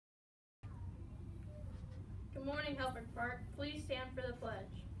Good morning, Helper Park. Please stand for the pledge.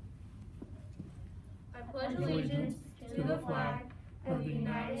 I pledge allegiance to the flag of the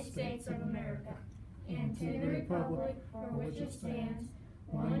United States of America and to the republic for which it stands,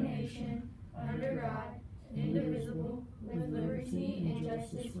 one nation, under God, indivisible, with liberty and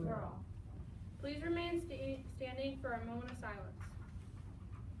justice for all. Please remain standing for a moment of silence.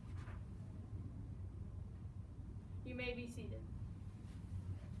 You may be seated.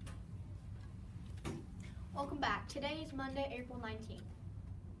 Welcome back. Today is Monday, April 19th.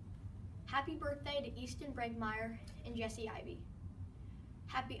 Happy birthday to Easton Bregmeyer and Jesse Ivy.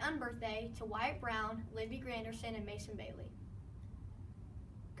 Happy unbirthday to Wyatt Brown, Livy Granderson, and Mason Bailey.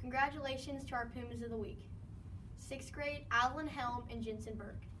 Congratulations to our Pumas of the Week. 6th grade, Adeline Helm and Jensen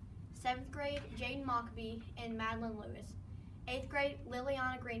Burke. 7th grade, Jaden Mockbee and Madeline Lewis. 8th grade,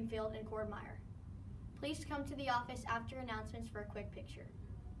 Liliana Greenfield and Cord Meyer. Please come to the office after announcements for a quick picture.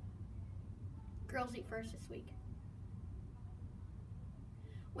 Girls eat first this week.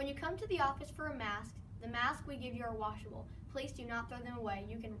 When you come to the office for a mask, the masks we give you are washable. Please do not throw them away.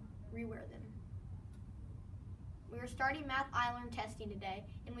 You can rewear them. We are starting Math I-Learn testing today,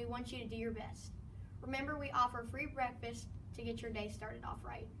 and we want you to do your best. Remember, we offer free breakfast to get your day started off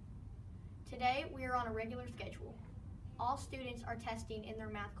right. Today, we are on a regular schedule. All students are testing in their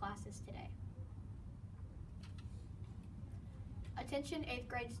math classes today. Attention 8th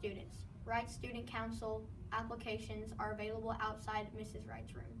grade students. Wright Student Council applications are available outside Mrs.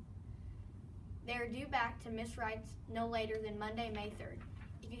 Wright's room. They are due back to Miss Wright's no later than Monday, May 3rd.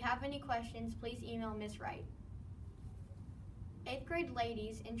 If you have any questions, please email Miss Wright. 8th grade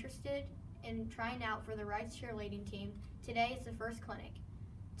ladies interested in trying out for the Wright's cheerleading team, today is the first clinic.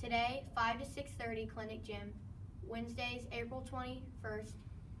 Today, 5 to 6:30 clinic gym. Wednesdays, April 21st,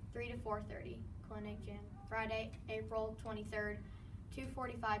 3 to 4:30 clinic gym. Friday, April 23rd,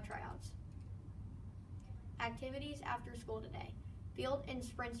 2:45 tryouts. Activities after school today. Field and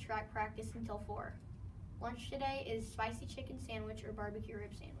sprints track practice until 4. Lunch today is spicy chicken sandwich or barbecue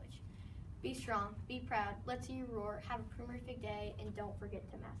rib sandwich. Be strong, be proud, let's see you roar, have a prolific day, and don't forget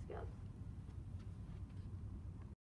to mask up.